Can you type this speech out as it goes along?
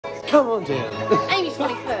Come on down. Amy's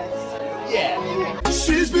 21st. Yeah.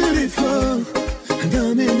 She's beautiful, and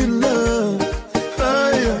I'm in love.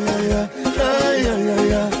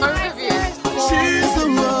 She's the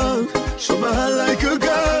one. Show my heart like a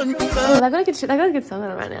gun. Oh, they got a good song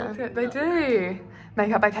on it right now. They do.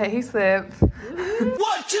 Makeup by Kate Heaslip. 1,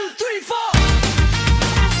 2, 3, 4.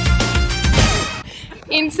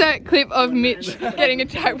 Insert clip of Mitch getting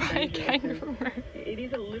attacked by a kangaroo.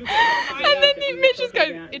 And then Mitch just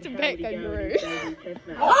goes, it's a pet kangaroo. It's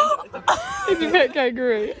a pet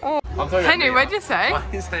kangaroo. Oh. Henry, what'd you say? What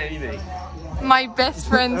is Amy? My best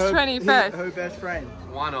friend's 21st. Her best friend.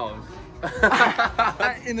 One of.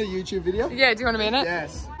 In the YouTube video? Yeah, do you want to be in it?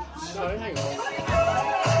 Yes. So, hang on.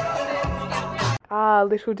 Ah,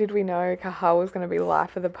 little did we know Kahal was going to be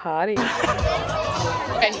life of the party.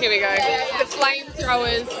 And here we go. The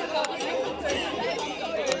flamethrowers.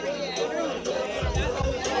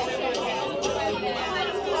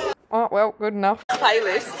 Oh, well, good enough.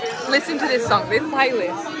 Playlist. Listen to this song, this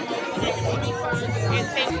playlist.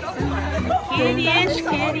 Kitty-ish,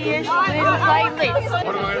 little playlist.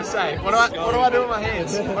 What am I going to say? What do I do with my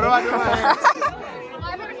hands? What do I do with my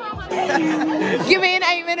hands? Give me an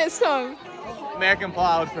 8-minute song. American Pie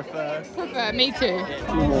I would prefer. Me too.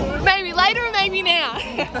 Maybe later or maybe now.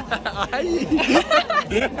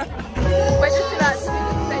 We're just about to do the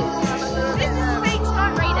speech. This is a speech,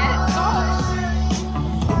 don't read it.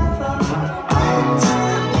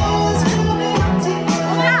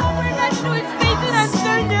 Wow, we're about to do a speech and I'm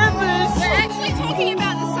so nervous. We're actually talking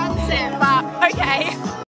about the sunset, but okay.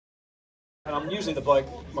 And I'm usually the bloke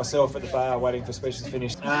myself at the bar waiting for speeches to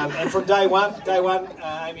finish. And from day one,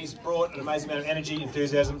 Amy's brought an amazing amount of energy,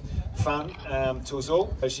 enthusiasm, fun to us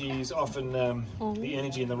all. So she's often the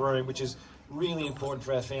energy in the room, which is really important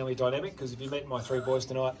for our family dynamic, because if you meet my 3 boys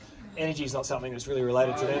tonight, energy is not something that's really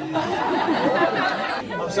related to them.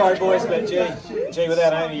 I'm sorry, boys, but gee,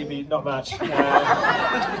 without Amy, you'd be not much.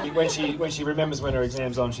 When she remembers when her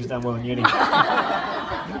exam's on, she's done well in uni. Who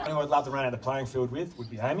I'd love to run out the playing field with would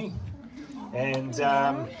be Amy. And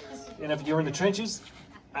if you're in the trenches,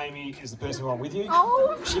 Amy is the person who I'm with you.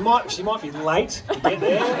 Oh. She might be late to get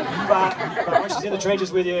there, but when she's in the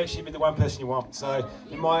trenches with you, she'd be the one person you want. So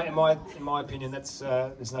in my opinion, that's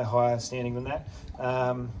there's no higher standing than that.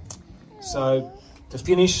 So to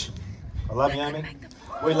finish, I love you, Amy.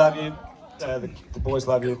 We love you. The boys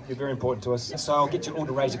love you. You're very important to us. So I'll get you all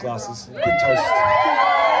to raise your glasses. Good toast.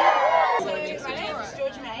 So my name is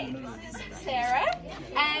Georgia May. This is Sarah.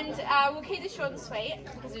 And we'll keep this short and sweet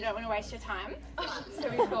because we don't want to waste your time. So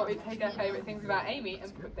we thought we'd take our favourite things about Amy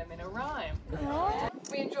and put them in a rhyme.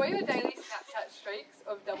 We enjoy your daily Snapchat streaks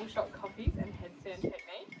of double shot coffees and headstand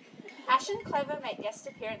technique. Ash and Clever make guest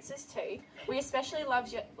appearances too. We especially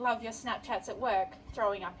love your Snapchats at work,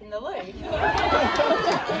 throwing up in the loo.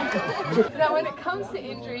 Now when it comes to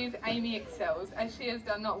injuries, Amy excels, as she has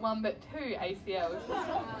done not 1 but 2 ACLs.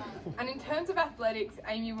 And in terms of athletics,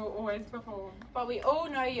 Amy will always perform. But we all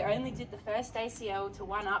know you only did the first ACL to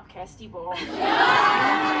one-up Kirsty Ball.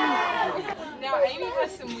 Now Amy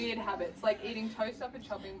has some weird habits, like eating toast off a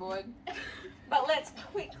chopping board. But let's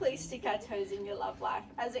quickly stick our toes in your love life,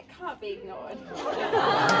 as it can't be ignored. What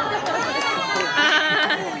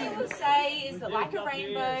we will say is that like a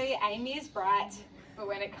rainbow, Amy is bright. But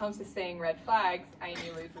when it comes to seeing red flags,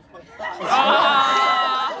 Amy loses her sight.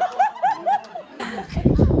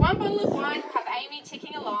 One bottle of wine will have Amy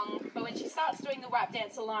ticking along, but when she starts doing the WAP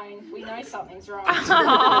dance alone, we know something's wrong.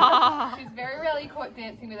 She's very rarely caught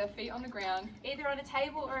dancing with her feet on the ground. Either on a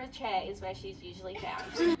table or a chair is where she's usually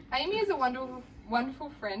found. Amy is a wonderful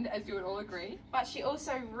friend, as you would all agree. But she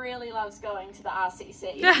also really loves going to the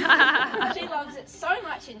RCC. She loves it so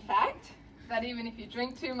much, in fact, that even if you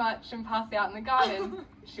drink too much and pass out in the garden,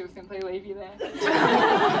 she'll simply leave you there.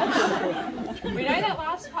 We know that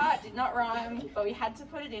last part did not rhyme, but we had to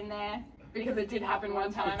put it in there. Because it did happen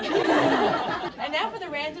one time. And now for the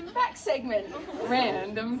random fact segment.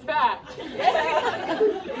 Random fact.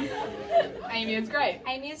 Amy is great.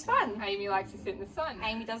 Amy is fun. Amy likes to sit in the sun.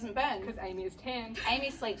 Amy doesn't burn. Because Amy is tan. Amy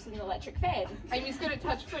sleeps with an electric fan. Amy's good at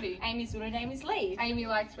touch footy. Amy's good at Amy's leave. Amy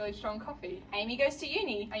likes really strong coffee. Amy goes to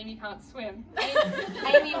uni. Amy can't swim.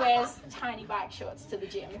 Amy wears tiny bike shorts to the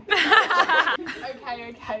gym.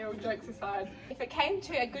 Okay, all jokes aside. If it came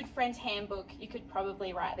to a good friend's handbook, you could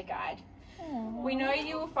probably write the guide. We know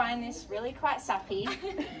you will find this really quite sappy.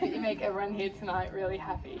 But you make everyone here tonight really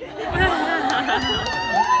happy.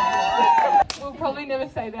 We'll probably never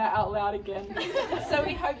say that out loud again. So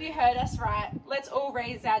we hope you heard us right. Let's all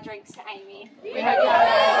raise our drinks to Amy. We hope you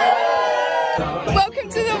heard. Welcome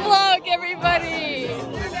to the vlog, everybody!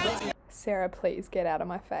 Sarah, please get out of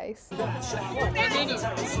my face.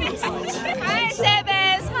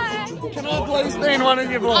 seen one of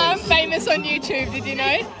your vlogs. I'm famous on YouTube, did you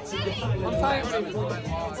know?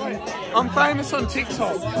 I'm famous on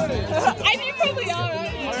TikTok. And you probably are,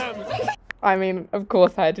 aren't you? I mean, of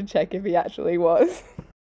course I had to check if he actually was.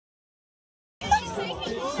 I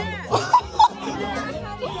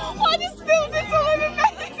just spilled this all over me.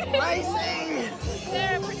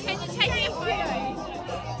 Sarah, pretend you're taking a photo.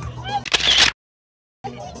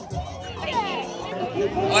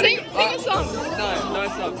 Sing a song. No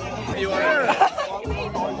song. You want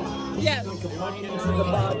Yeah.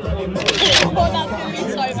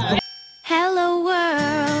 Hello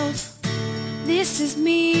world, this is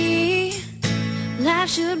me. Life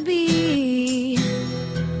should be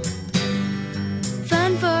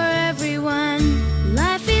fun for everyone.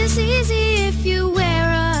 Life is easy if you wear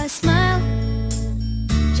a smile.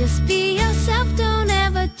 Just be yourself, don't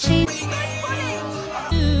ever change.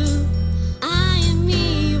 I and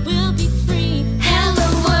me will be free. Hello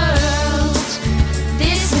world,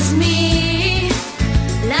 this is me.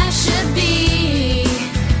 Life should be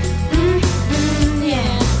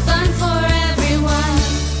yeah, fun for everyone.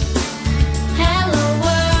 Hello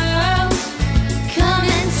world, come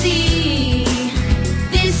and see.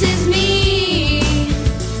 This is me.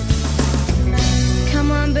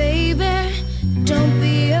 Come on baby, don't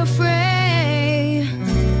be afraid.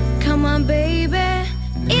 Come on baby,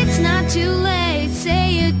 it's not too late.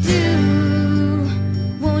 Say you do.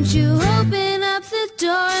 Won't you open up the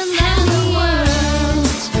door and let me in?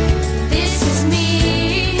 This is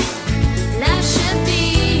me. Life should be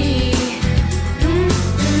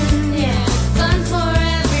yeah, fun for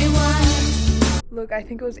everyone. Look, I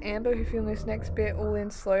think it was Amber who filmed this next bit all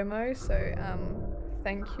in slow-mo, so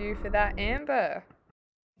thank you for that, Amber.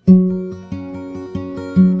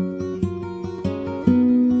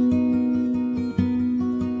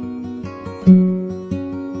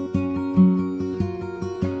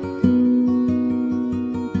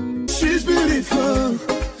 She's beautiful,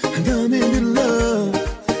 and I'm in love.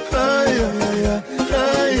 Ay, ay, ay,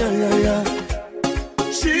 ay, ay, ay, ay.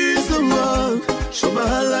 She's the one, show my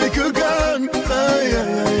heart like a gun. Ay,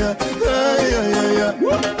 ay, ay, ay, ay, ay, ay,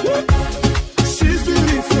 ay. She's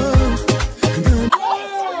beautiful, and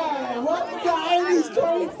I'm What guy is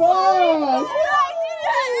going fast? That's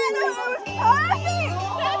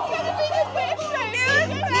gonna be the best show.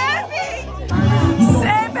 It was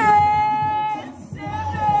perfect.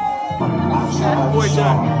 Boy,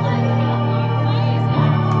 Jack.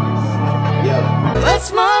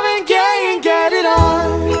 Let's Marvin Gaye and get it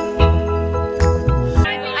on.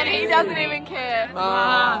 And he doesn't even care.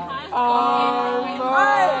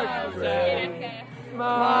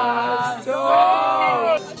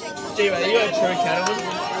 Gee, are you a true cattleman?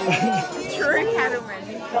 True cattleman.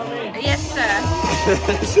 Yes, sir.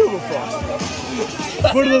 Silver fox.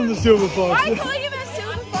 Put it on the silver Why fox. are you calling him a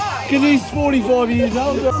silver fox? Because he's 45 years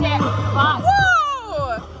old.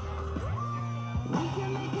 Whoa!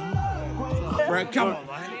 Brad, come on,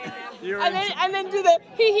 mate. And then do the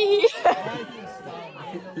hee hee hee.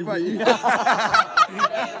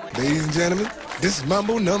 Ladies and gentlemen, this is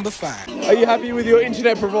Mambo number 5. Are you happy with your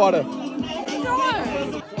internet provider? No.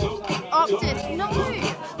 Optus, no.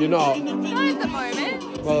 You're not. Not at the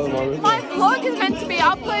moment. Well, at the moment. My vlog is meant to be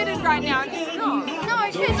uploaded right now and it's not.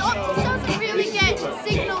 No, because Optus doesn't really get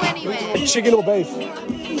signal anywhere. Chicken or beef?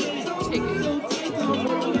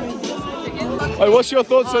 Hey, what's your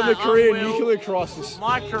thoughts on the Korean nuclear crisis?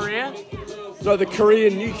 My career? No, the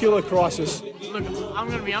Korean nuclear crisis. Look, I'm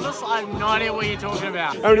going to be honest, I have no idea what you're talking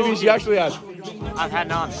about. How many views you actually had? I've had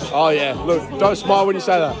none. Oh yeah, look, don't smile when you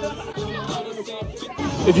say that.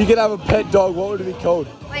 If you could have a pet dog, what would it be called?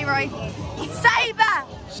 Leroy. Saber!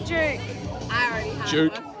 Duke. I already have.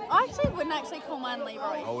 Duke. I actually wouldn't actually call mine Leroy.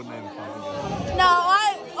 I wouldn't even fucking No,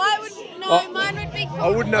 I would, no, Oh, mine would be called I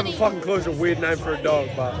wouldn't have a Honey. fucking clue. It's a weird name for a dog,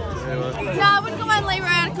 but anyway. No, I wouldn't call mine Leroy,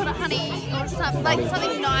 I'd call it Honey or something, like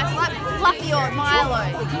something nice, like Fluffy or Milo.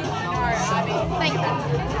 No, Abby, thank you.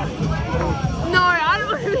 No, I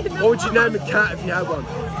don't really know. What would you name a cat if you had one?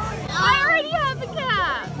 I already have a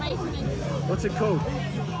cat. What's it called?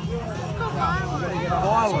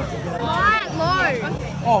 Milo. Milo.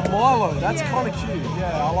 Oh, Milo. That's kind of cute.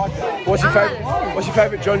 Yeah, I like that. What's your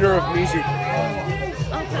favourite genre of music? Up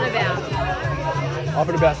and about. Up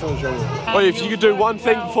and about still a genre. Well, if you could do one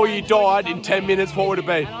thing before you died in 10 minutes, what would it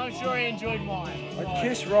be? And I'm sure he enjoyed mine. I'd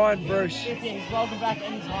kiss Ryan Bruce. Welcome back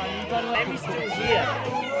anytime. You've got to let me still here.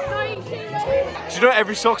 Do you know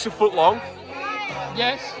every sock's a foot long?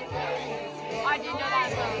 Yes. I did know that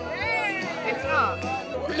as well. It's not.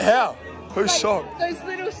 How? Whose sock? Those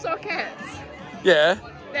little sockets. Yeah,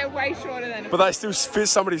 They're way shorter than but they still fit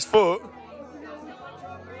somebody's foot.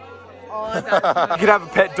 Oh, that's You could have a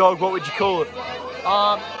pet dog, what would you call it?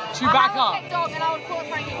 Chewbacca. Dog, and I would call it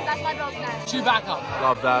Frankie because that's my dog's name. Chewbacca.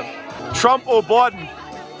 Love that. Trump or Biden?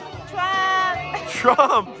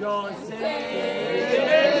 Trump. Trump.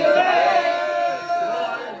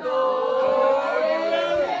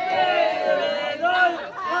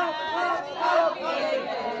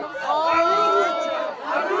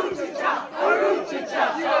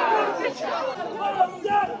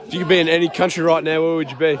 If you could be in any country right now, where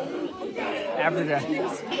would you be? Africa.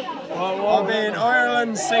 I'll be in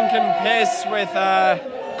Ireland sinking piss with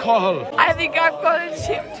Cahill. I think I've got a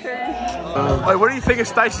chip too. Wait, what do you think of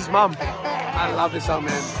Stacey's mum? I love this song,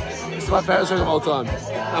 man. It's my favourite song of all time.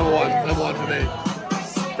 Number one for me.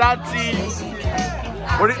 Stacey.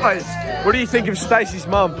 What do you think of Stacey's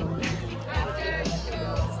mum?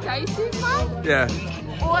 Stacey's mum? Yeah.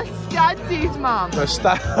 Or Studsy's mum? No,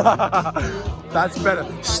 that's better.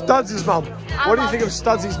 Studs' mum. What do you think of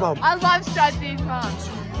Studs' mum? I love Studsy's mum.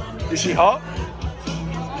 Is she hot?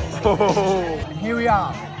 Oh. Here we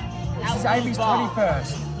are. This is Amy's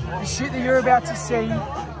 21st. The shit that you're about to see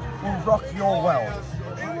will rock your world.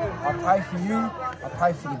 I pray for you, I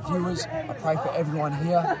pray for the viewers, I pray for everyone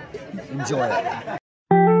here. Enjoy it.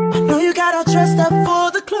 I know you got all dressed up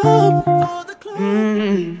for the club.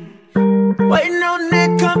 Waiting on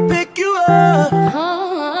Nick, come pick you up.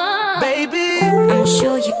 Baby, I'm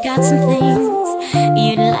sure you got some things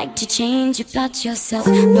you'd like to change about yourself,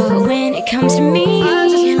 but when it comes to me, I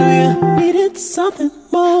just knew you needed something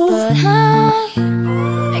more. but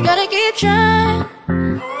I gotta keep trying,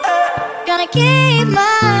 gotta keep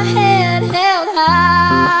my head held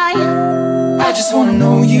high. I just wanna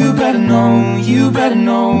know you better know, you better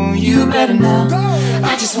know, you better now.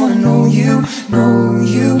 I just wanna know you, just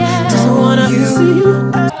wanna see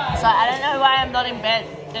you. So I don't know why I'm not in bed.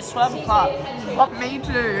 It's 12 o'clock. What, me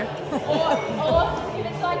too.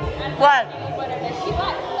 What? She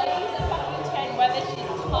like lays a fucking 10 whether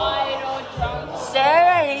she's tired or drunk.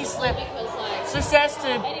 Sarah, he slept.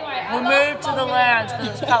 Suggested we move to the lounge because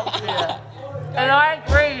it's comfier. And I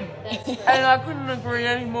agreed, and I couldn't agree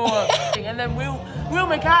anymore. And then Will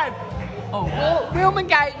McCabe. Will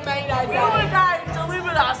McCabe made our day. Will McCabe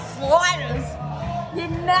delivered us sliders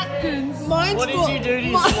with napkins. What did you do to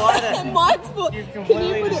your slider? Mine's full. You've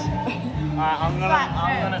completely just... Alright, I'm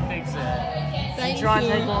gonna fix it. Thank Try and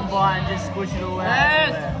you. take one bite and just squish it all out.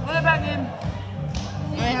 Yes. What about him?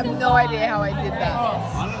 I have no idea how I did that. I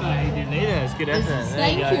don't know, you didn't either. It's good effort.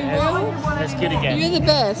 Thank you, Will. Let's get again. You're the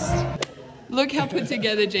best. Look how put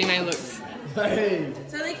together Gmail looks.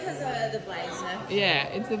 It's only because of the blazer. Yeah,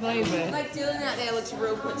 it's a blazer. Like Dylan out there looks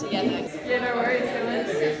real put together. Yeah, no worries, Dylan.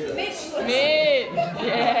 Mitch looks... Mitch!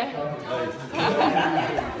 Yeah.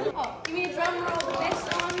 Oh, give me a drum roll. The best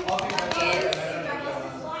song is...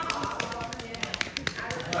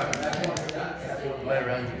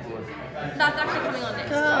 That's actually coming on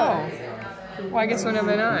next. Oh. Well, I guess we'll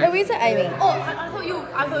never know. Who is it, Amy? Oh, I thought you were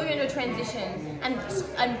going to transition and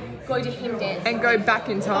go to him dance. And go back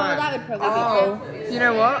in time. Oh, that would probably be good. You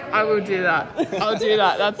know what? I will do that. I'll do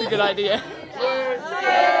that. That's a good idea.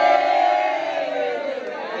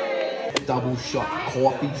 Double shot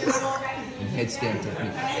coffee and headstand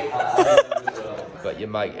technique. But you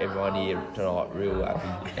make everyone here tonight real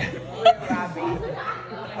happy.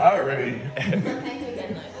 Alright.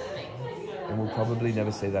 And we'll probably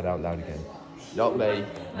never say that out loud again. Not me,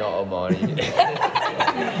 not Almighty.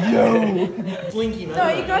 Yo! Blinky, man. No,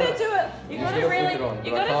 you gotta do it. You gotta really.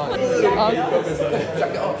 You gotta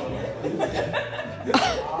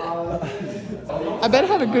I better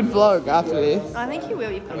have a good vlog after this. I think you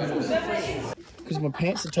will. You've got some. Because my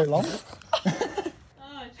pants are too long.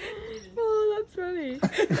 Oh, that's funny.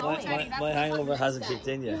 My hangover hasn't kicked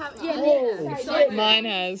in yet. Mine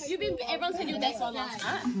has. Everyone said you were the best one last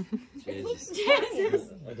night.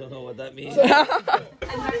 I don't know what that means.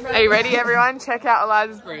 Are you ready, everyone? Check out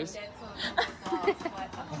Eliza's bruise.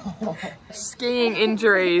 Skiing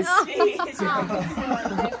injuries.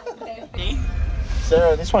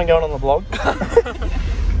 Sarah, this one going on the blog?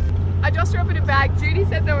 I just opened a bag. Judy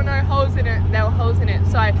said there were no holes in it. There were holes in it,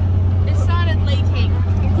 so it started leaking.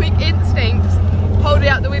 Quick instinct, pulled it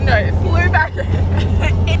out the window. It flew back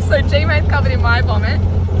in. So G-Mate's covered in my vomit.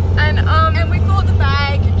 And we caught the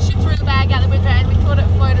bag, she threw the bag out the window, and we thought it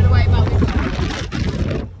floated away, but we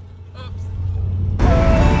couldn't. Oops.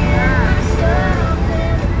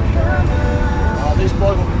 This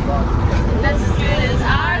blog will